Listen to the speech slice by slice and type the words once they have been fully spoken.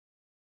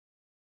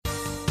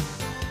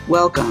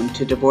Welcome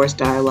to Divorce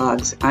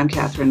Dialogues. I'm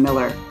Catherine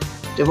Miller.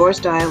 Divorce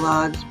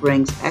Dialogues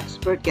brings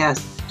expert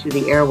guests to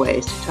the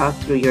airways to talk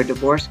through your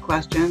divorce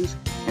questions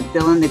and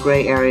fill in the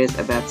gray areas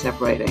about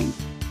separating.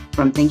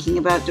 From thinking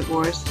about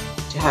divorce,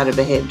 to how to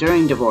behave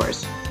during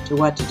divorce, to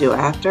what to do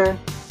after,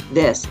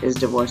 this is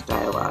Divorce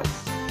Dialogues.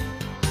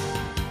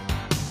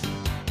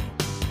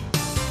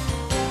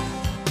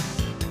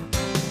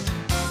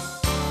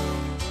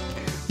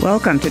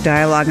 Welcome to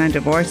Dialogue on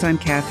Divorce. I'm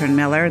Catherine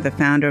Miller, the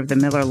founder of the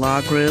Miller Law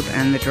Group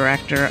and the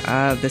director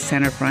of the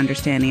Center for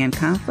Understanding and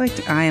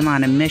Conflict. I am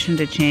on a mission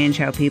to change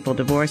how people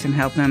divorce and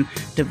help them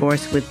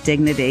divorce with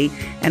dignity.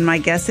 And my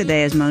guest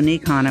today is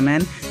Monique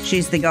Honeman.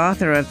 She's the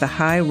author of The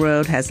High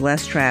Road Has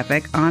Less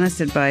Traffic,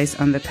 Honest Advice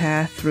on the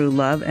Path Through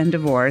Love and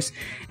Divorce.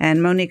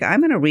 And Monique,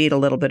 I'm going to read a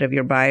little bit of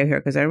your bio here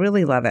because I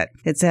really love it.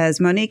 It says,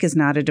 Monique is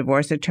not a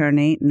divorce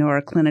attorney, nor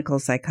a clinical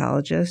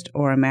psychologist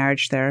or a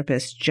marriage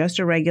therapist, just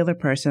a regular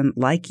person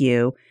like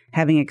you,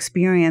 having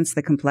experienced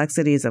the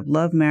complexities of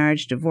love,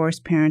 marriage, divorce,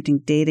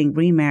 parenting, dating,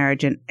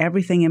 remarriage, and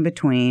everything in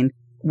between.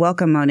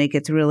 Welcome, Monique.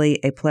 It's really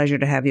a pleasure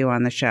to have you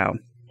on the show.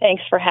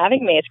 Thanks for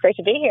having me. It's great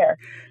to be here.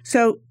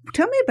 So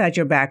tell me about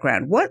your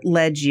background. What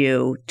led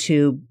you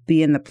to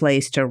be in the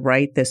place to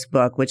write this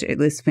book, which is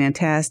this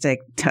fantastic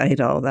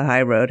title, The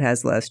High Road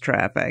Has Less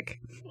Traffic?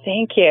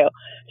 Thank you.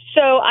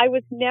 So I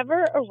was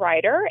never a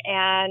writer,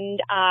 and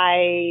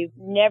I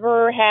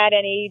never had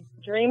any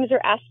dreams or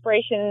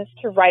aspirations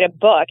to write a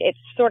book. It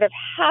sort of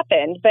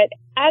happened, but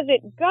as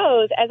it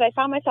goes, as I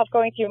found myself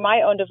going through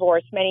my own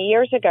divorce many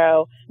years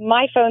ago,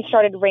 my phone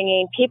started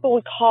ringing. People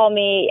would call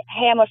me,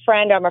 hey, I'm a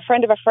friend of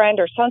a friend,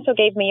 or so-and-so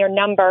gave me your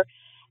number.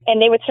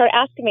 And they would start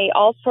asking me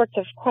all sorts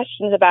of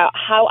questions about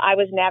how I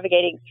was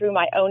navigating through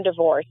my own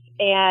divorce.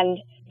 And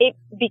it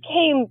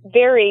became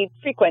very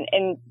frequent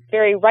and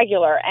very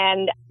regular.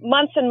 And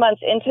months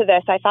into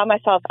this, I found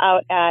myself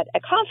out at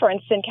a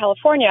conference in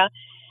California.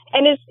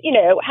 And as, you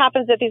know,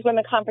 happens at these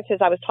women conferences,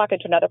 I was talking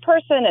to another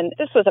person, and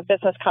this was a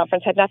business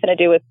conference, had nothing to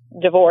do with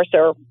divorce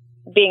or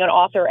being an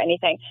author or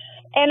anything.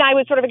 And I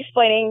was sort of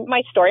explaining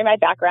my story, my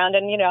background,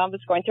 and, you know, I was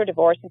going through a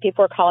divorce, and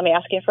people were calling me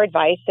asking for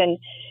advice. And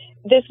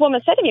this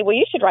woman said to me, well,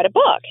 you should write a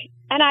book.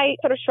 And I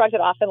sort of shrugged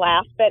it off and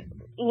laughed. But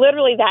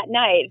literally that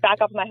night,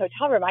 back up in my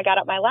hotel room, I got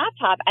out my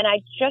laptop and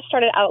I just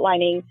started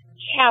outlining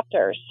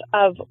chapters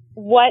of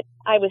what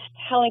I was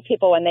telling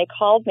people when they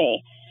called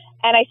me.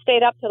 And I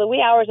stayed up till the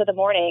wee hours of the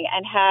morning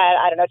and had,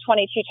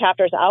 22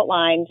 chapters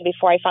outlined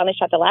before I finally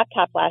shut the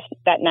laptop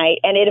that night.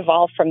 And it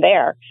evolved from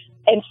there.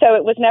 And so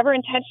it was never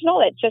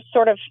intentional. It just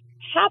sort of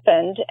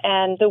happened.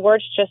 And the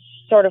words just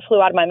sort of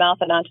flew out of my mouth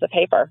and onto the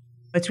paper.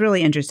 It's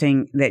really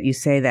interesting that you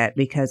say that,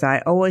 because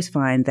I always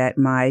find that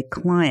my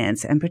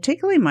clients, and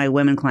particularly my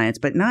women clients,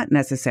 but not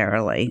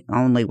necessarily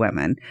only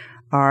women,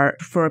 are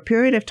for a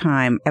period of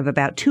time of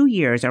about 2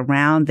 years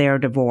around their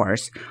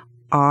divorce,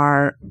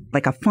 are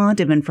like a font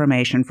of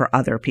information for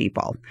other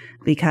people,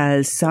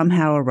 because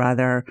somehow or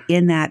other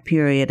in that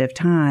period of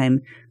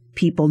time,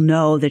 people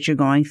know that you're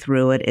going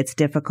through it, it's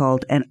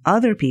difficult, and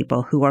other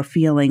people who are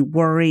feeling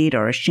worried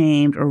or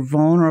ashamed or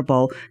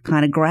vulnerable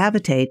kind of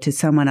gravitate to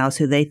someone else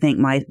who they think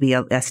might be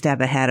a step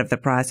ahead of the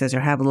process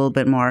or have a little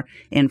bit more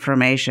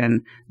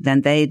information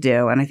than they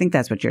do. And I think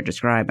that's what you're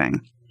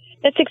describing.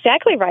 That's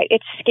exactly right.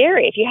 It's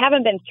scary. If you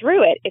haven't been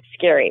through it, it's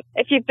scary.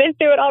 If you've been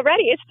through it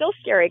already, it's still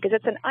scary because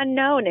it's an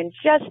unknown. And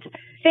just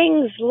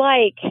things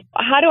like,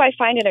 how do I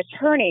find an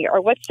attorney?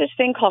 Or what's this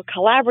thing called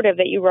collaborative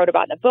that you wrote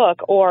about in the book?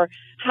 Or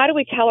how do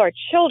we tell our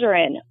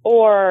children?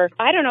 Or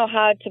I don't know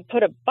how to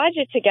put a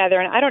budget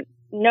together, and I don't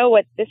know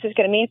what this is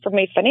going to mean for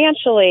me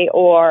financially.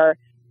 Or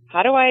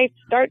how do I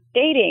start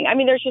dating? I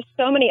mean, there's just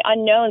so many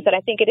unknowns that I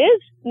think it is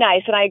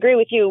nice. And I agree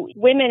with you.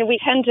 Women, we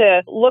tend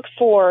to look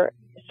for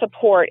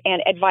support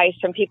and advice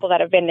from people that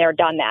have been there,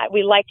 done that.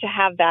 We like to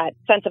have that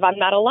sense of I'm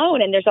not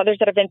alone, and there's others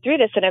that have been through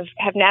this and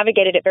have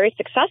navigated it very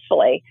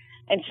successfully.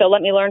 And so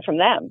let me learn from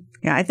them.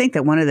 Yeah, I think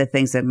that one of the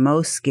things that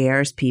most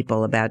scares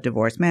people about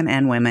divorce, men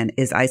and women,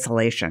 is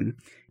isolation.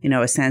 You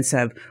know, a sense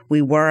of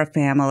we were a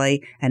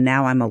family and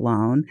now I'm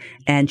alone.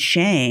 And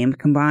shame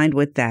combined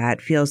with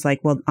that feels like,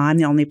 well, I'm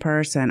the only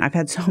person. I've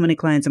had so many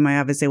clients in my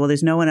office say, well,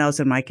 there's no one else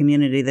in my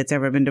community that's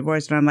ever been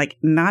divorced. And I'm like,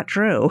 not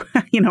true.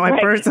 I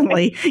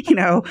personally,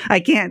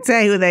 I can't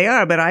say who they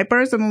are, but I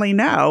personally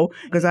know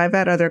because I've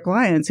had other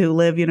clients who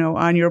live,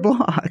 on your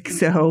block.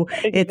 So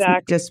It's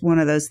just one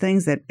of those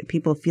things that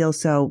people feel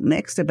so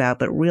mixed about,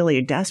 but really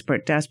are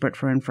desperate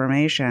for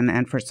information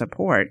and for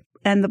support.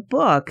 And the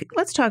book,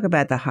 let's talk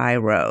about The High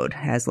Road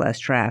Has Less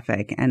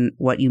Traffic and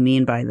what you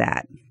mean by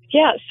that.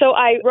 Yeah, so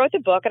I wrote the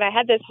book and I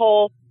had this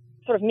whole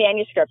sort of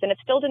manuscript and it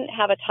still didn't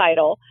have a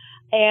title.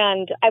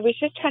 And I was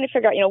just trying to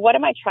figure out, what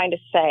am I trying to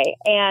say?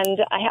 And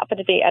I happened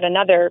to be at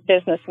another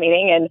business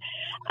meeting and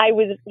I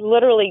was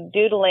literally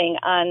doodling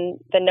on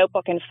the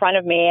notebook in front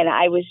of me and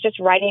I was just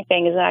writing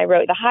things and I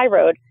wrote The High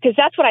Road because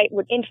that's what I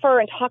would infer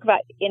and talk about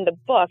in the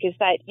book is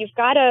that you've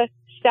got to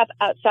step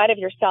outside of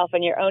yourself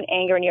and your own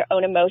anger and your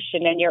own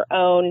emotion and your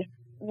own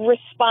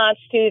response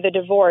to the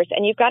divorce.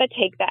 And you've got to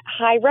take that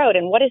high road.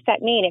 And what does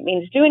that mean? It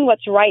means doing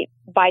what's right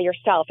by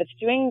yourself. It's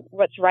doing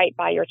what's right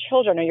by your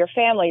children or your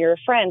family or your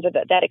friends, or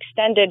that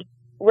extended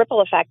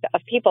ripple effect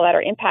of people that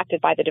are impacted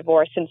by the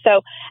divorce. And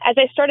so as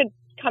I started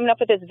coming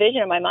up with this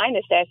vision in my mind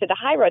this day, I said, the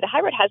high road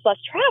has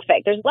less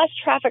traffic. There's less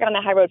traffic on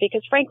the high road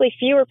because, frankly,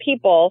 fewer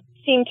people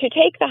seem to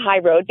take the high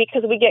road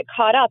because we get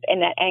caught up in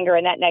that anger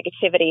and that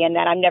negativity and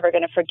that I'm never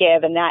going to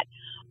forgive and that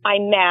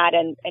I'm mad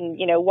and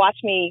watch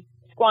me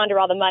squander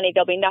all the money.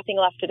 There'll be nothing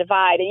left to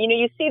divide. And,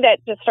 you see that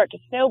just start to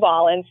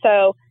snowball. And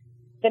so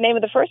the name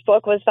of the first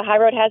book was The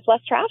High Road Has Less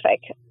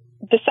Traffic.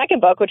 The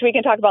second book, which we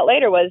can talk about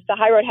later, was The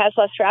High Road Has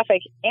Less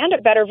Traffic and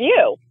a Better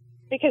View,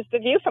 because the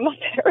view from up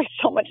there is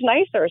so much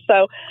nicer.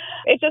 So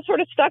it just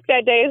sort of stuck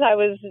that day as I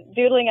was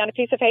doodling on a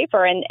piece of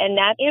paper. And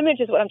that image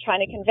is what I'm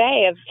trying to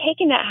convey, of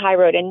taking that high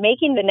road and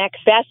making the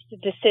next best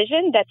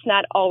decision. That's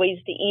not always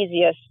the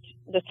easiest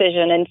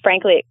decision. And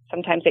frankly,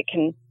 sometimes it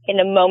can, in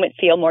the moment,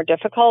 feel more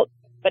difficult,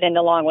 but in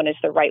the long run is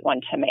the right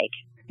one to make.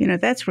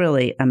 That's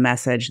really a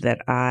message that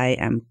I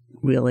am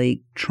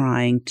really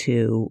trying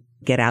to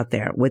get out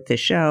there with the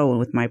show and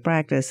with my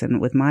practice and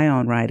with my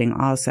own writing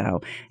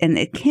also. And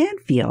it can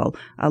feel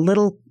a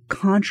little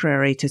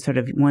contrary to sort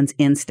of one's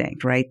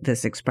instinct, right?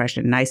 This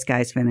expression, nice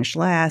guys finish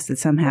last, that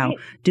somehow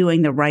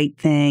doing the right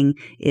thing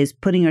is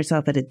putting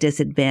yourself at a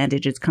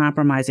disadvantage. It's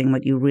compromising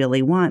what you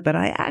really want. But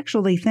I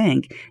actually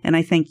think, and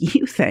I think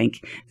you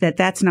think, that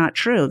that's not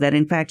true, that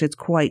in fact it's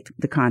quite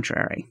the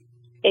contrary.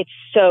 It's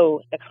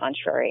so the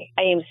contrary.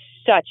 I am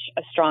such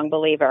a strong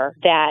believer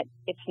that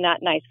it's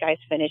not nice guys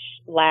finish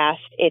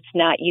last. It's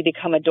not you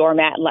become a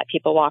doormat and let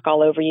people walk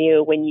all over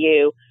you when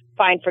you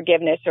find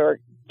forgiveness, or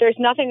there's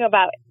nothing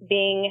about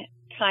being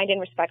kind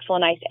and respectful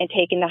and nice and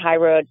taking the high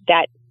road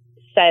that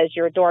says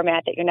you're a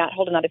doormat, that you're not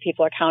holding other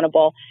people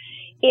accountable.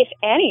 If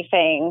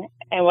anything,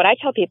 and what I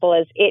tell people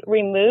is it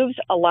removes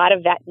a lot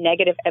of that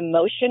negative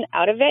emotion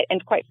out of it.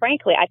 And quite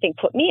frankly, I think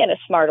put me in a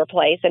smarter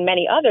place and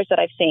many others that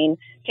I've seen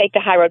take the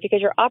high road,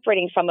 because you're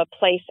operating from a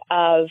place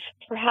of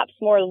perhaps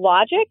more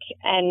logic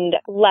and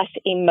less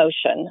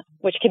emotion,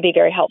 which can be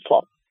very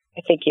helpful.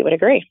 I think you would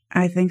agree.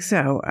 I think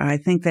so. I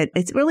think that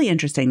it's really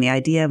interesting, the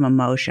idea of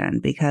emotion,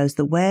 because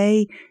the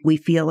way we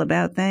feel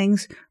about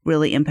things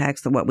really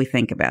impacts what we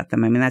think about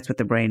them. I mean, that's what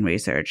the brain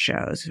research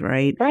shows,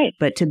 right? Right.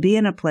 But to be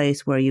in a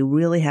place where you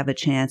really have a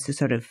chance to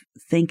sort of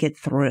think it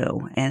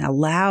through and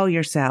allow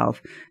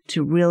yourself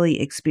to really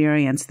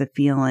experience the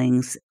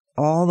feelings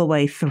all the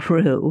way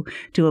through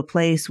to a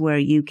place where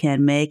you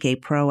can make a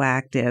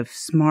proactive,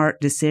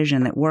 smart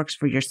decision that works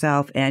for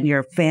yourself and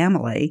your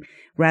family,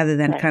 rather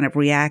than kind of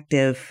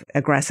reactive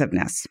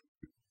aggressiveness.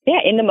 Yeah,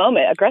 in the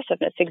moment,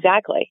 aggressiveness.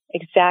 Exactly.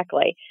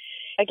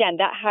 Again,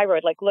 that high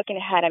road, like looking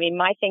ahead, I mean,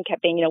 my thing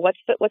kept being,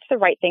 what's the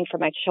right thing for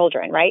my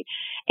children, right?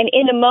 And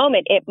in the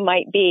moment, it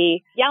might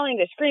be yelling,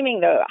 the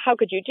screaming, how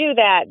could you do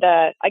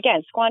that?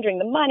 Again, squandering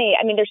the money.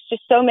 I mean, there's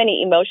just so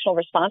many emotional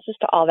responses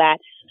to all that.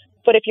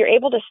 But if you're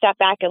able to step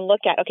back and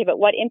look at, okay, but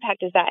what impact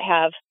does that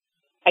have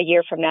a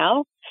year from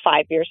now,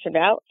 5 years from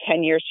now,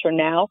 10 years from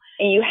now?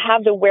 And you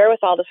have the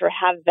wherewithal to sort of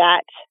have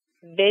that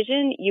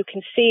vision, you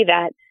can see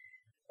that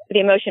the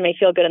emotion may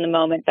feel good in the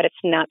moment, but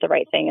it's not the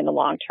right thing in the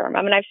long term.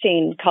 I mean, I've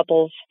seen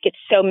couples get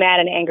so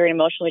mad and angry and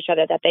emotional with each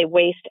other that they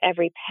waste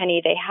every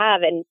penny they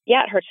have. And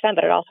yeah, it hurts them,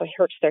 but it also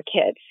hurts their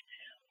kids.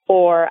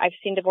 Or I've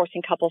seen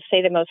divorcing couples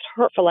say the most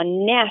hurtful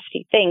and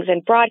nasty things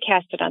and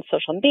broadcast it on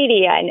social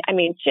media. And I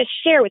mean, just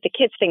share with the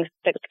kids things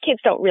that the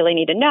kids don't really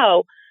need to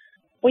know.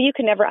 Well, you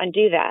can never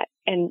undo that.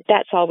 And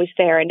that's always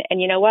there. And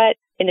you know what?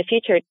 In the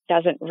future, it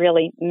doesn't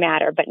really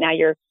matter. But now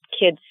your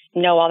kids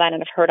know all that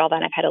and have heard all that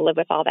and have had to live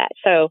with all that.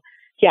 So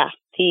yeah,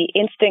 the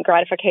instant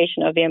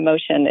gratification of the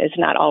emotion is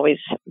not always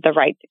the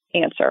right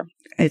answer.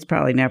 It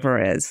probably never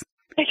is.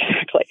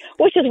 Exactly.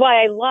 Which is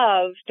why I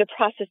love the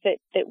process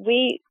that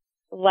we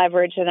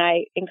leverage, and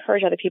I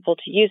encourage other people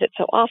to use it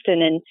so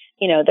often. And,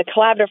 the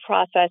collaborative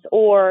process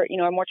or,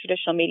 a more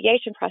traditional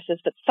mediation process,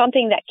 but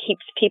something that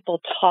keeps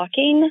people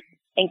talking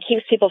and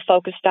keeps people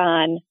focused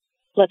on,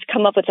 let's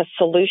come up with a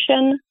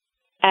solution,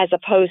 as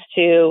opposed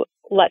to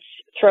let's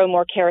throw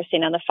more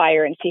kerosene on the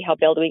fire and see how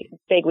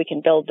big we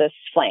can build this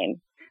flame.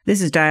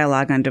 This is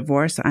Dialogue on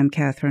Divorce. I'm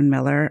Catherine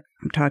Miller.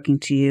 I'm talking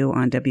to you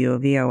on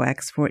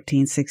WVOX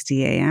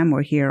 1460 AM.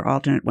 We're here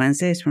alternate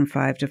Wednesdays from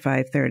 5 to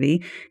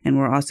 5:30, and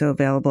we're also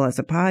available as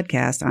a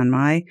podcast on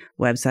my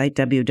website,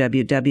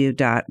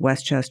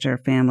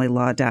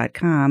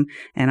 www.westchesterfamilylaw.com,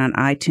 and on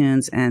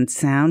iTunes and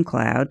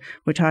SoundCloud.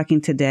 We're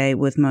talking today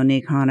with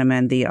Monique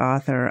Honeman, the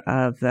author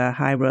of The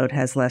High Road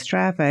Has Less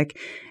Traffic.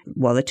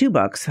 Well, the two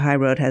books, High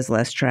Road Has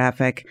Less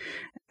Traffic,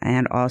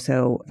 and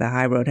also The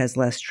High Road Has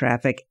Less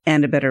Traffic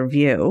and a Better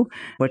View.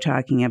 We're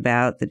talking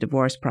about the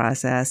divorce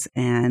process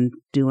and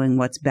doing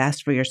what's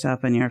best for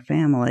yourself and your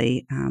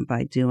family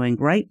by doing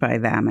right by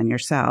them and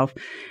yourself.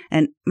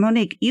 And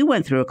Monique, you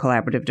went through a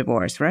collaborative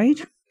divorce,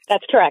 right?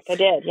 That's correct. I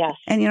did, yes.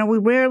 And, we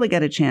rarely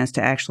get a chance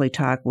to actually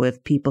talk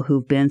with people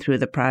who've been through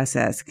the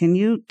process. Can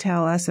you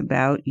tell us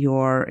about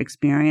your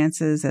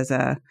experiences as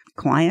a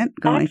client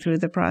going through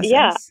the process?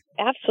 Yeah,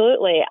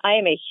 absolutely. I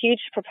am a huge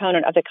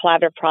proponent of the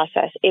collaborative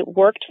process. It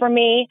worked for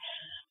me.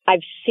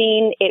 I've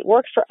seen it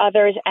work for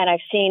others, and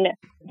I've seen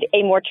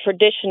a more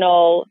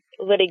traditional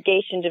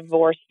litigation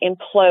divorce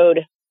implode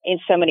in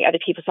so many other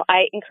people. So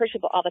I encourage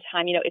people all the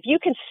time, if you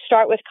can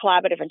start with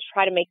collaborative and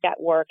try to make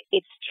that work,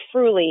 it's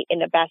truly in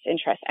the best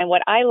interest. And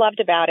what I loved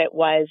about it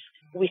was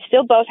we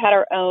still both had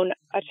our own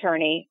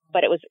attorney,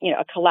 but it was,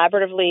 a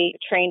collaboratively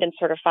trained and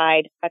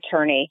certified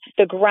attorney.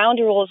 The ground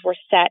rules were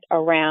set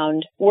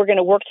around, we're going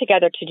to work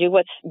together to do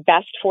what's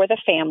best for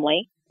the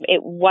family.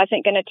 It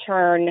wasn't going to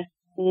turn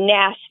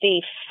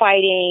nasty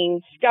fighting,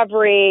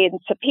 discovery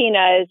and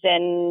subpoenas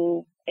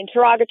and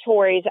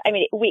interrogatories. I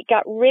mean, we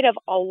got rid of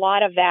a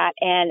lot of that.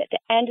 And at the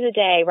end of the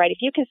day, right, if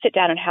you can sit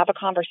down and have a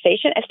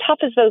conversation, as tough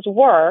as those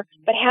were,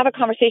 but have a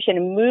conversation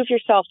and move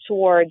yourself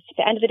towards, at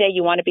the end of the day,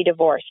 you want to be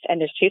divorced. And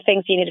there's two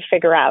things you need to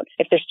figure out.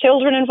 If there's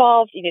children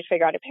involved, you need to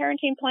figure out a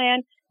parenting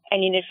plan,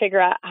 and you need to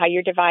figure out how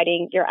you're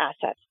dividing your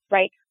assets,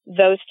 right?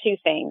 Those two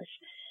things.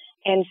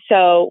 And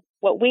so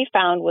what we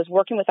found was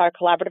working with our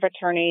collaborative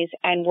attorneys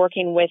and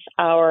working with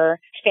our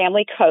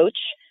family coach,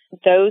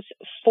 those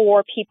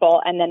four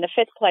people, and then the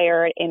fifth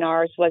player in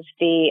ours was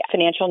the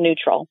financial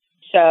neutral.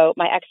 So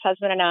my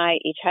ex-husband and I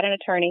each had an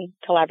attorney,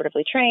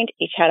 collaboratively trained,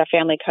 each had a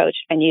family coach,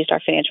 and used our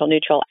financial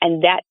neutral.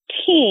 And that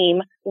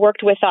team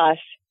worked with us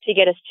to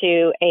get us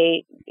to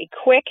a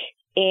quick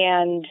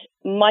and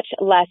much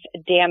less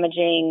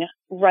damaging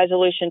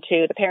resolution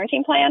to the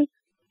parenting plan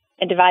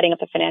and dividing up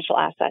the financial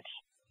assets.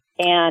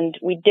 And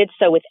we did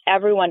so with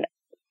everyone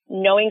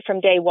knowing from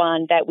day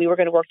one that we were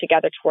going to work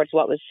together towards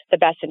what was the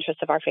best interest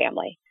of our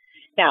family.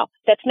 Now,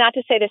 that's not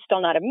to say there's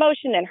still not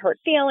emotion and hurt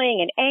feeling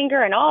and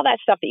anger and all that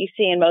stuff that you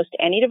see in most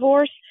any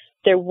divorce.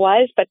 There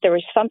was, but there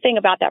was something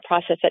about that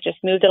process that just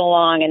moved it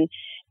along, and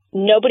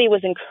nobody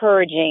was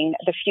encouraging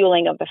the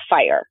fueling of the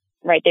fire,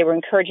 right? They were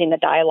encouraging the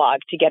dialogue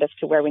to get us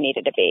to where we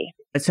needed to be.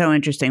 It's so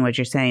interesting what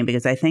you're saying,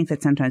 because I think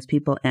that sometimes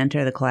people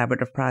enter the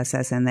collaborative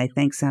process and they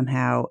think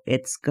somehow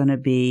it's going to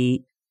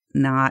be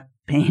not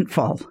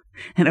painful.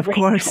 And of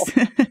course,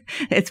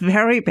 it's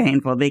very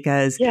painful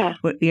because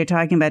you're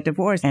talking about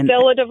divorce. And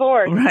still a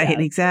divorce. Right, yes.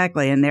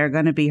 Exactly. And there are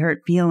going to be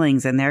hurt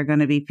feelings, and there are going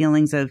to be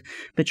feelings of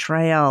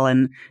betrayal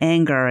and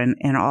anger,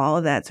 and all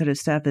of that sort of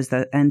stuff as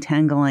the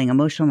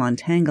emotional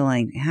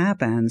untangling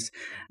happens.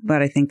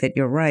 But I think that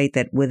you're right,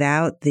 that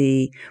without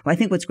I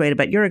think what's great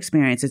about your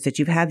experience is that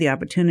you've had the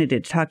opportunity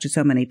to talk to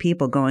so many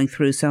people going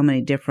through so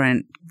many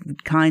different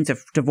kinds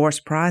of divorce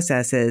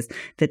processes,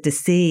 that to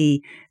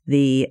see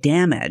the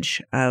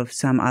damage of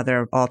some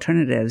other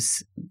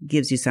alternatives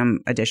gives you some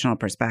additional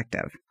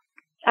perspective.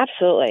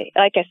 Absolutely.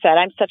 Like I said,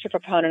 I'm such a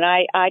proponent.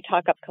 I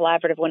talk up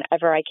collaborative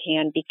whenever I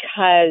can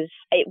because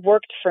it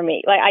worked for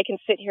me. Like, I can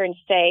sit here and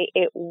say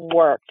it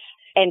worked.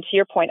 And to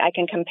your point, I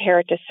can compare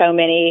it to so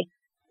many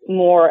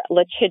more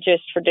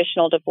litigious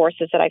traditional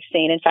divorces that I've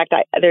seen. In fact,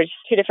 there's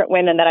two different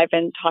women that I've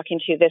been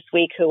talking to this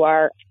week who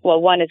are,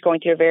 one is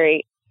going through a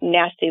very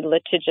nasty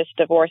litigious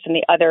divorce, and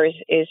the other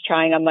is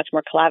trying a much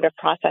more collaborative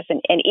process.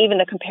 And even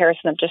the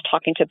comparison of just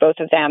talking to both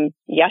of them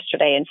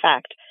yesterday, in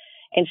fact,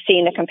 and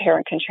seeing the compare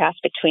and contrast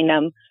between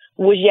them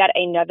was yet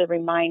another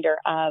reminder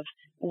of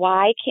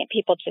why can't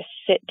people just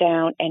sit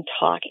down and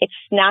talk? It's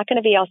not going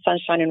to be all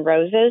sunshine and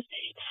roses.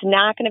 It's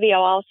not going to be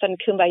all of a sudden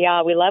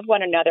kumbaya. We love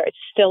one another. It's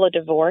still a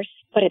divorce,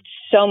 but it's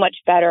so much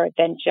better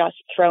than just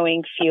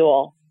throwing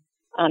fuel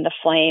on the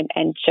flame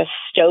and just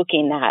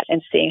stoking that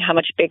and seeing how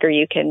much bigger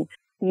you can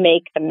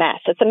make the mess.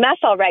 It's a mess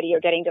already. You're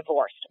getting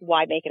divorced.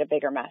 Why make it a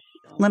bigger mess?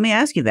 Let me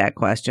ask you that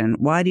question.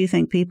 Why do you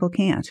think people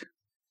can't?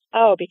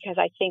 Oh, because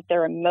I think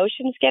their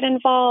emotions get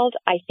involved.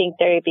 I think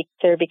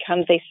there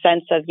becomes a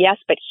sense of, yes,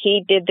 but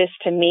he did this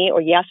to me, or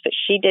yes, but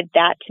she did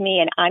that to me,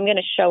 and I'm going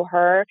to show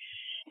her,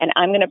 and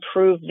I'm going to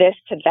prove this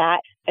to that.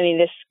 I mean,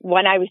 this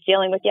one I was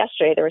dealing with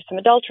yesterday, there was some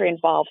adultery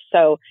involved.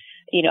 So,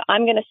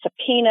 I'm going to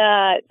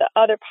subpoena the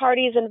other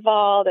parties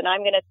involved, and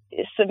I'm going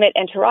to submit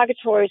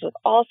interrogatories with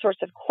all sorts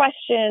of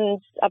questions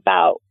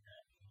about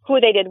who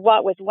they did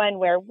what with, when,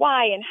 where,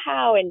 why, and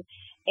how, and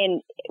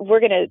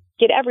we're going to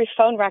get every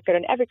phone record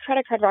and every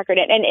credit card record.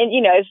 And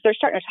as they're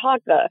starting to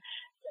talk,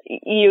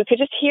 you could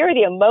just hear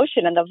the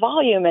emotion and the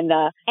volume and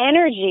the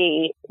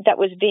energy that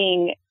was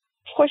being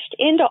pushed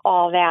into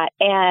all that.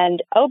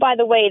 And, oh, by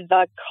the way,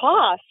 the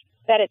cost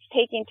that it's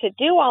taking to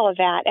do all of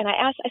that. And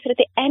I said, at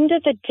the end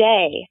of the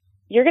day,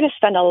 you're going to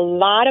spend a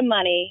lot of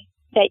money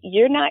that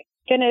you're not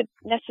going to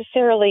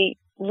necessarily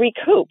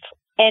recoup.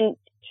 And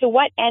to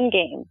what end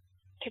game?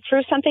 To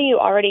prove something you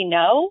already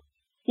know?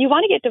 You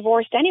want to get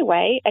divorced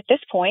anyway at this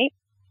point.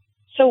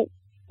 So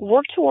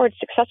work towards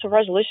successful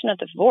resolution of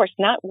the divorce,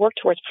 not work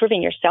towards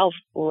proving yourself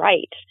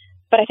right.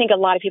 But I think a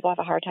lot of people have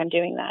a hard time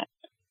doing that.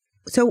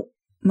 So,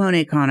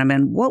 Monique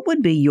Kahneman, what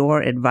would be your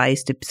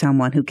advice to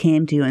someone who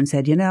came to you and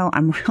said,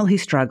 I'm really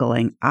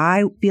struggling.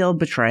 I feel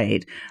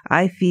betrayed.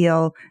 I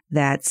feel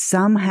that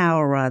somehow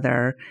or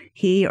other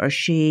he or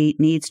she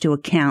needs to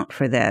account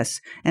for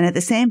this. And at the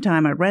same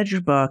time, I read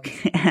your book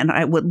and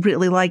I would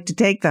really like to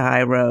take the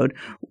high road.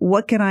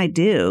 What can I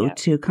do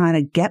to kind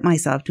of get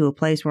myself to a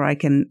place where I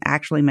can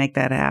actually make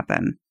that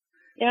happen?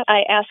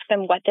 I ask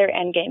them what their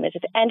end game is.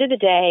 At the end of the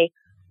day,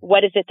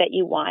 what is it that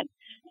you want?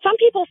 some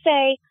people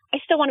say, I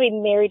still want to be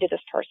married to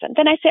this person.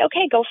 Then I say,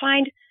 okay, go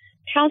find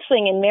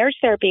counseling and marriage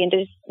therapy. And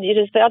does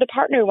the other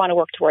partner want to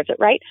work towards it,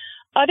 right?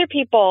 Other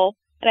people,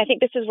 and I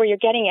think this is where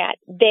you're getting at,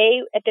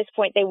 at this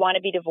point, they want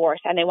to be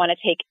divorced and they want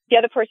to take the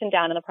other person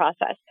down in the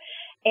process.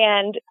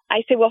 And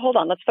I say, well, hold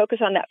on, let's focus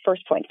on that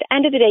first point. At the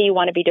end of the day, you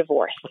want to be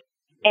divorced.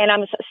 And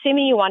I'm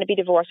assuming you want to be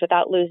divorced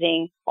without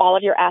losing all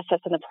of your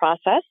assets in the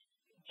process.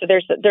 So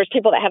there's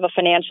people that have a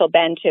financial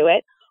bend to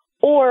it,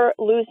 or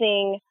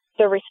losing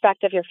the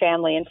respect of your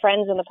family and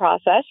friends in the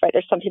process, right?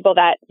 There's some people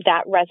that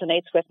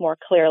resonates with more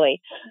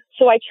clearly.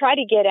 So I try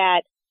to get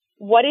at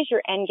what is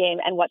your end game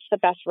and what's the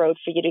best road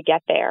for you to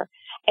get there.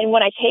 And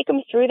when I take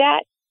them through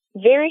that,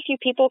 very few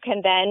people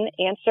can then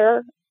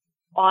answer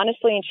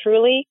honestly and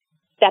truly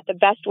that the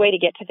best way to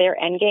get to their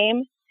end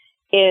game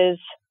is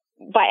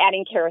by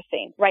adding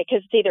kerosene, right?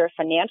 Because it's either a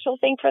financial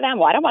thing for them.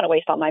 Well, I don't want to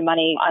waste all my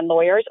money on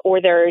lawyers, or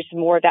there's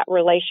more of that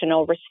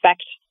relational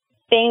respect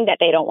thing that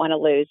they don't want to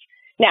lose.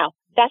 Now,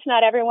 that's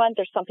not everyone.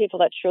 There's some people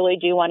that truly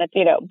do want to,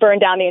 burn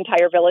down the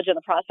entire village in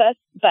the process.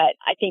 But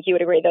I think you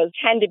would agree those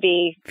tend to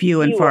be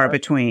few and far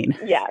between.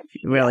 Yeah.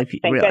 Really.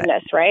 Thank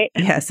goodness, right?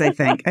 Yes, I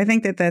think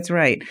that's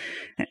right.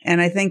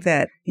 And I think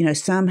that,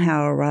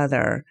 somehow or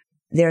other,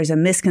 there's a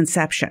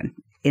misconception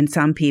in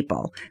some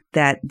people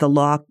that the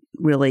law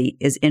really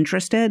is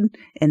interested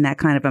in that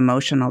kind of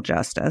emotional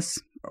justice,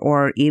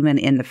 or even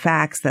in the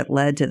facts that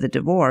led to the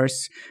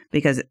divorce,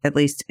 because at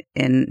least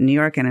in New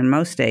York and in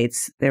most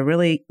states, they're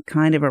really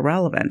kind of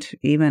irrelevant,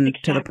 even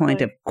to the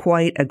point of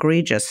quite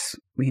egregious,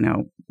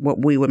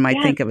 what we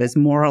might think of as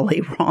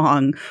morally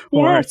wrong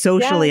or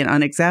socially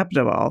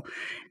unacceptable.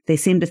 They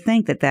seem to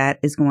think that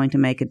is going to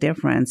make a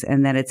difference,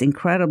 and that it's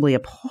incredibly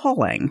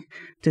appalling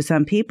to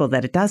some people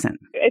that it doesn't.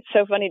 It's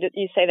so funny that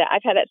you say that.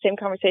 I've had that same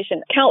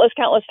conversation countless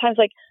times.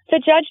 Like, the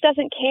judge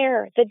doesn't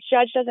care. The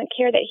judge doesn't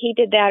care that he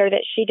did that or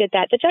that she did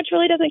that. The judge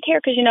really doesn't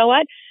care, because you know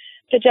what?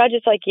 The judge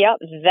is like, yep,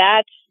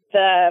 that's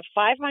the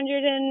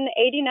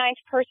 589th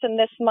person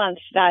this month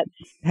that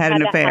had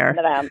an affair.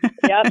 To them.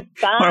 Yep,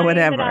 sign or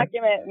whatever. The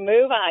document,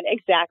 move on.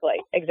 Exactly.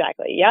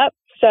 Yep.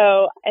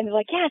 So, and they're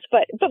like, yes,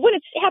 but when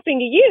it's happening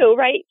to you,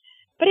 right?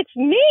 But it's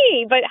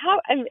me. But how?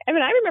 I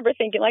remember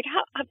thinking, like,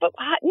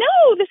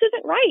 no, this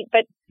isn't right.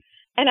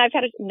 And I've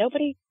had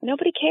nobody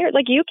cared.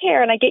 Like, you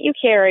care, and I get you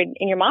care, and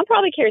your mom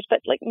probably cares, but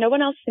like no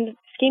one else in the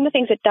scheme of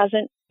things, it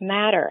doesn't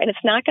matter, and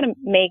it's not going to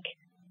make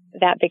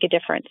that big a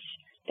difference.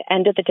 At the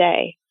end of the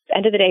day,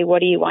 what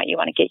do you want? You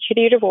want to get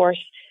your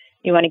divorce.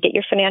 You want to get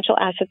your financial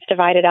assets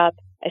divided up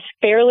as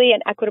fairly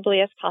and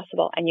equitably as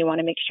possible, and you want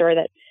to make sure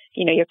that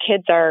your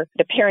kids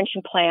the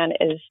parenting plan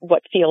is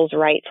what feels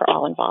right for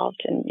all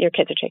involved, and your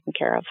kids are taken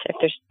care of if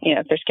there's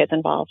kids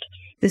involved.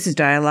 This is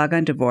Dialogue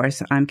on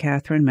Divorce. I'm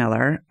Catherine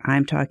Miller.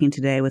 I'm talking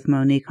today with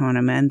Monique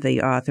Honeman,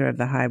 the author of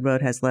The High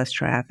Road Has Less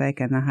Traffic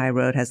and The High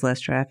Road Has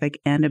Less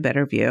Traffic and a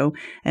Better View.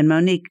 And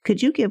Monique,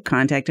 could you give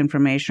contact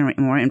information or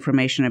more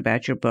information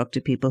about your book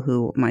to people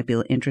who might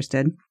be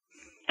interested?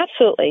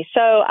 Absolutely.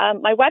 So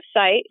my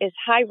website is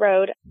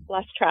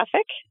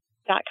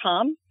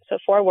highroadlesstraffic.com. So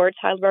 4 words,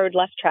 High Road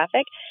Less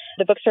Traffic.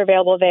 The books are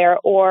available there,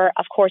 or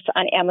of course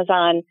on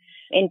Amazon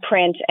in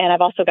print, and I've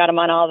also got them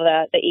on all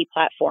the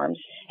e-platforms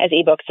as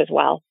ebooks as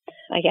well.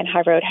 Again,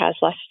 High Road Has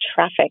Less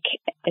Traffic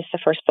is the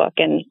first book,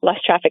 and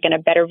Less Traffic and a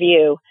Better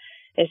View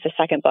is the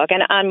second book.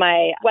 And on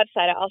my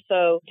website, I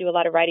also do a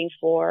lot of writing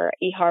for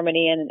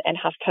eHarmony and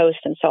HuffPost,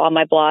 and so all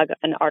my blog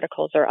and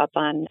articles are up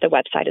on the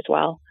website as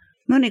well.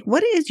 Monique,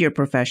 what is your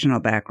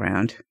professional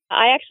background?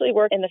 I actually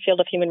work in the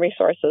field of human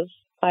resources.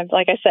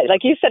 Like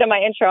you said in my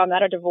intro, I'm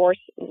not a divorce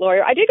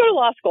lawyer. I did go to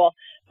law school,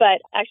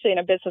 but actually in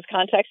a business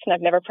context, and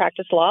I've never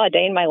practiced law a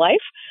day in my life.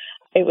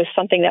 It was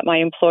something that my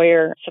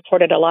employer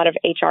supported a lot of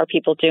HR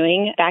people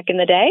doing back in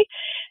the day,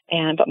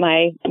 but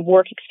my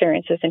work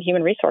experience is in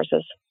human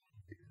resources.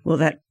 Well,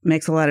 that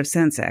makes a lot of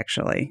sense,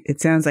 actually.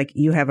 It sounds like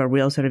you have a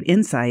real sort of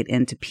insight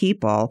into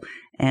people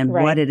and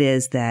what it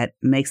is that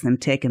makes them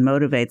tick and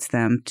motivates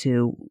them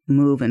to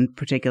move in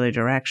particular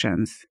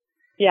directions.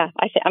 Yeah,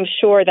 I'm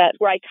sure that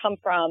where I come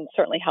from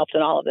certainly helped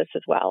in all of this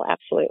as well.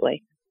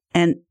 Absolutely.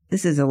 And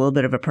this is a little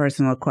bit of a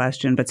personal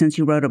question, but since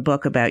you wrote a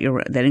book about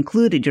that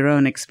included your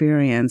own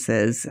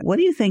experiences, what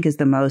do you think is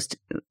the most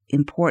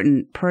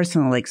important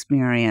personal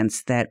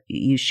experience that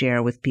you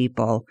share with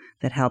people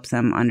that helps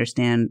them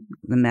understand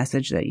the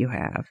message that you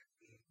have?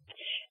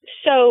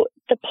 So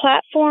the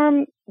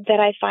platform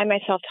that I find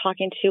myself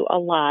talking to a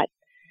lot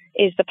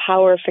is the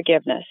power of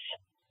forgiveness.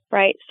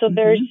 Right. So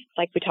there's,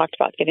 like we talked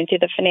about, getting to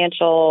the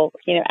financial,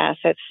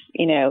 assets,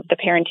 the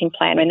parenting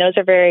plan. I mean, those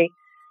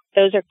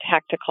are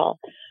tactical.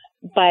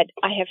 But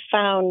I have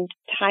found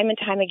time and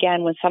time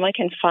again, when someone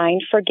can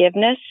find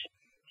forgiveness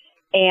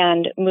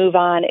and move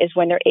on, is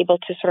when they're able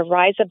to sort of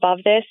rise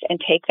above this and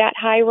take that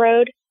high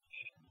road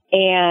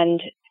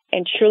and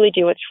truly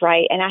do what's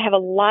right. And I have a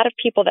lot of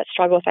people that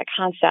struggle with that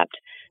concept,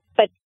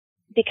 but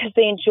because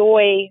they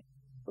enjoy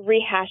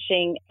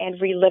rehashing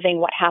and reliving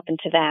what happened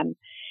to them.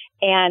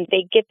 and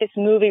they get this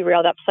movie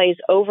reel that plays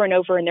over and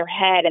over in their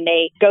head, and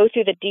they go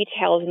through the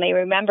details, and they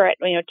remember at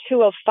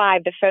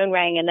 2:05 the phone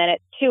rang, and then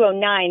at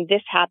 2:09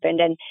 this happened,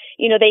 and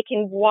they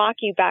can walk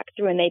you back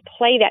through, and they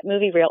play that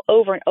movie reel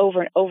over and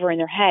over and over in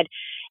their head.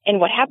 And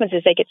what happens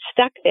is they get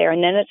stuck there,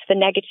 and then it's the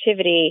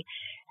negativity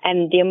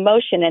and the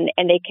emotion,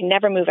 and they can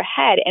never move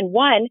ahead. And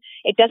one,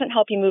 it doesn't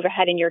help you move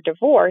ahead in your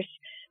divorce.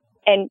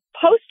 And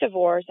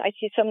post-divorce, I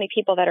see so many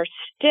people that are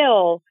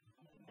still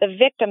the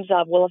victims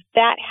of, well, if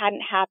that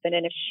hadn't happened,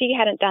 and if she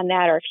hadn't done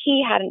that, or if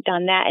he hadn't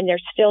done that, and they're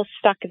still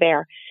stuck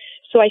there.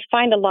 So I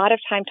find a lot of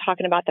time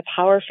talking about the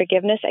power of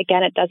forgiveness.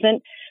 Again,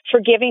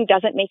 forgiving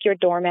doesn't make you a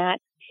doormat.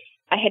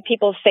 I had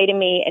people say to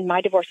me in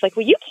my divorce, like,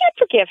 well, you can't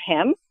forgive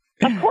him.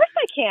 Of course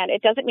I can.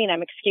 It doesn't mean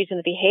I'm excusing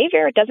the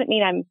behavior. It doesn't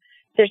mean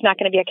there's not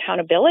going to be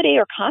accountability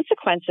or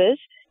consequences.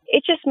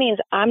 It just means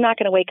I'm not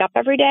going to wake up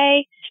every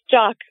day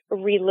stuck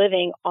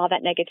reliving all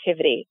that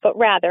negativity, but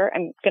rather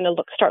I'm going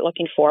to start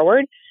looking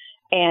forward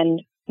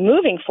and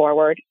moving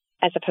forward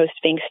as opposed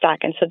to being stuck.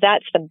 And so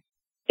that's the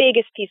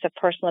biggest piece of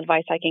personal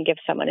advice I can give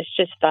someone, is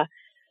just the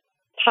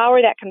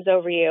power that comes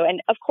over you.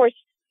 And of course,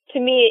 to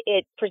me,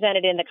 it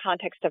presented in the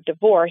context of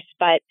divorce,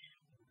 but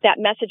that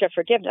message of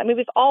forgiveness. I mean,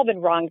 we've all been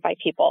wronged by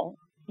people,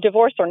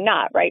 divorce or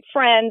not, right?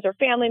 Friends or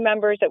family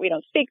members that we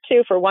don't speak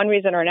to for one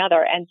reason or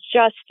another. And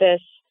just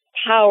this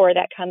power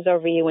that comes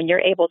over you when you're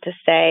able to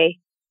say,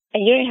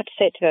 and you don't have to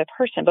say it to the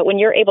person, but when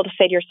you're able to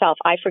say to yourself,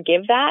 I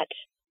forgive that,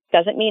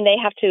 doesn't mean they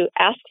have to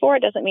ask for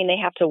it, doesn't mean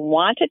they have to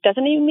want it,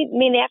 doesn't even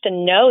mean they have to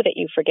know that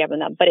you've forgiven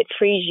them, but it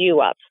frees you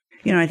up.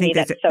 I think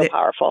that's so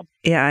powerful.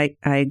 Yeah,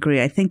 I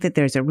agree. I think that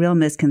there's a real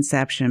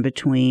misconception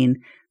between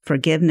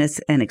forgiveness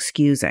and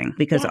excusing,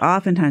 because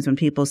oftentimes when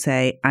people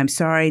say, I'm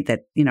sorry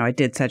that, I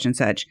did such and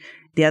such,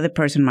 the other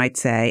person might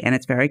say, and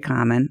it's very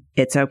common,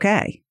 it's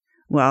okay.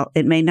 Well,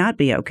 it may not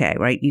be okay,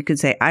 right? You could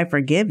say, I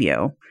forgive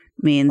you,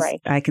 means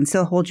I can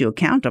still hold you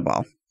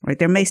accountable, right?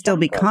 There may still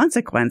be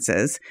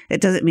consequences.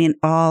 It doesn't mean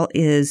all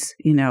is,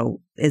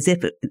 as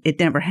if it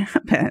never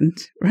happened,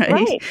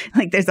 right?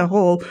 Like there's a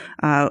whole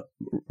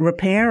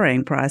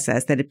repairing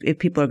process that if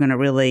people are going to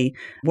really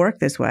work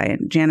this way.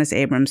 And Janice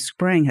Abrams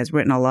Spring has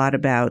written a lot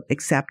about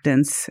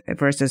acceptance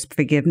versus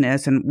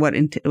forgiveness and what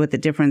the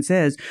difference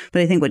is.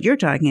 But I think what you're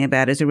talking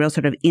about is a real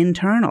sort of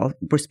internal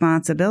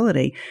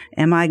responsibility.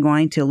 Am I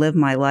going to live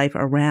my life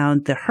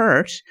around the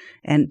hurt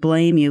and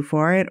blame you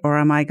for it? Or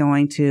am I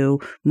going to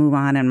move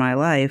on in my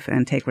life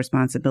and take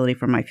responsibility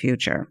for my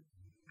future?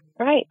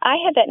 Right. I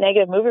had that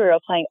negative movie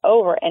reel playing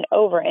over and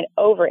over and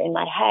over in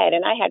my head.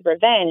 And I had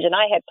revenge, and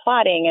I had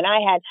plotting, and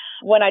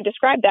when I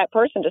described that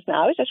person just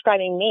now, I was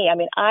describing me. I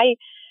mean, I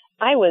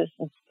was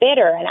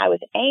bitter, and I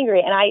was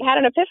angry, and I had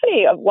an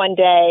epiphany of one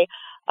day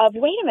of,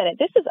 wait a minute,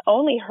 this is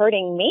only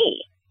hurting me,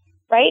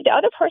 right? The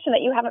other person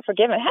that you haven't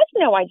forgiven has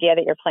no idea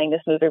that you're playing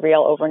this movie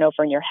reel over and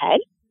over in your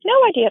head. No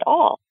idea at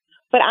all.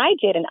 But I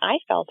did, and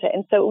I felt it.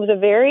 And so it was a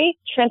very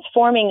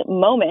transforming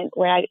moment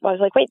where I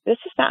was like, wait,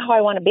 this is not how I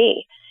want to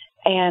be.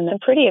 And some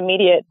pretty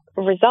immediate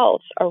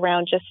results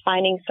around just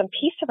finding some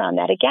peace around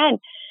that. Again,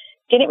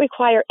 didn't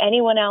require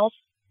anyone else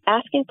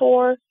asking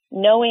for,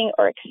 knowing,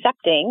 or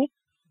accepting.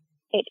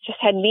 It just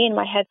had me in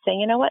my head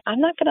saying, you know what, I'm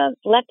not going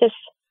to let this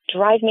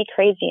drive me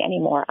crazy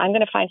anymore. I'm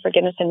going to find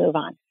forgiveness and move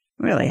on.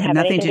 Really? It had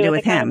nothing to do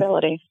with him.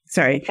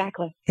 Sorry.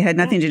 Exactly. It had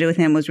nothing to do with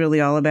him. It was really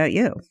all about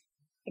you.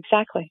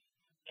 Exactly.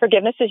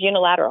 Forgiveness is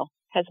unilateral.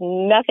 Has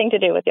nothing to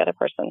do with the other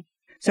person.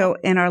 So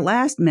in our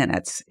last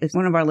minutes, if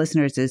one of our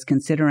listeners is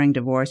considering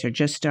divorce or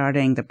just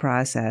starting the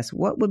process,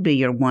 what would be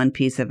your one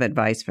piece of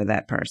advice for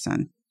that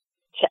person?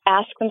 To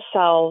ask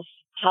themselves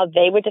how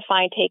they would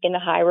define taking the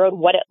high road,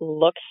 what it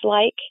looks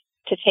like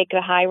to take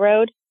the high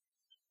road,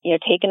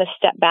 taking a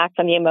step back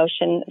from the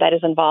emotion that is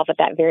involved at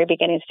that very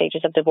beginning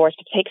stages of divorce,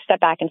 to take a step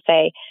back and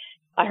say,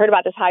 I heard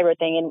about this high road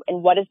thing,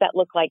 and what does that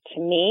look like to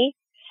me?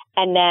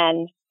 And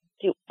then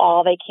do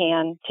all they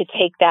can to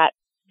take that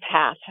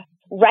path,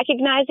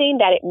 recognizing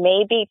that it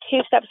may be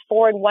 2 steps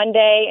forward one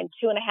day and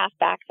 2.5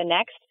 back the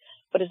next,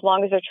 but as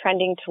long as they're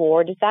trending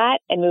towards that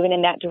and moving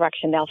in that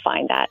direction, they'll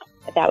find that.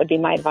 That would be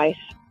my advice.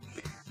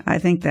 I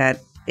think that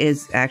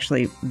is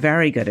actually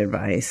very good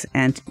advice.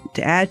 And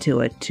to add to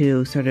it,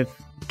 to sort of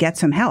get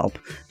some help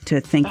to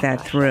think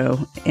that through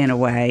in a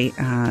way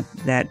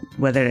that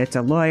whether it's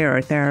a lawyer or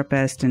a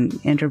therapist,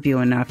 and interview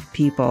enough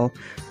people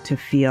to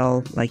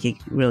feel like you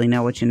really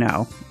know what you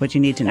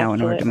need to know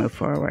in order to move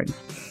forward.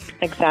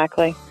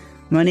 Exactly.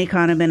 Monique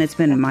Honoman, it's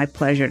been my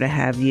pleasure to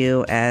have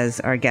you as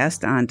our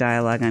guest on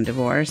Dialogue on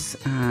Divorce.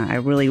 I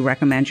really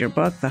recommend your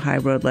book, The High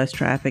Road, Less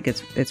Traffic.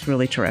 It's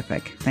really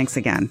terrific. Thanks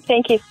again.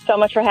 Thank you so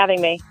much for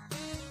having me.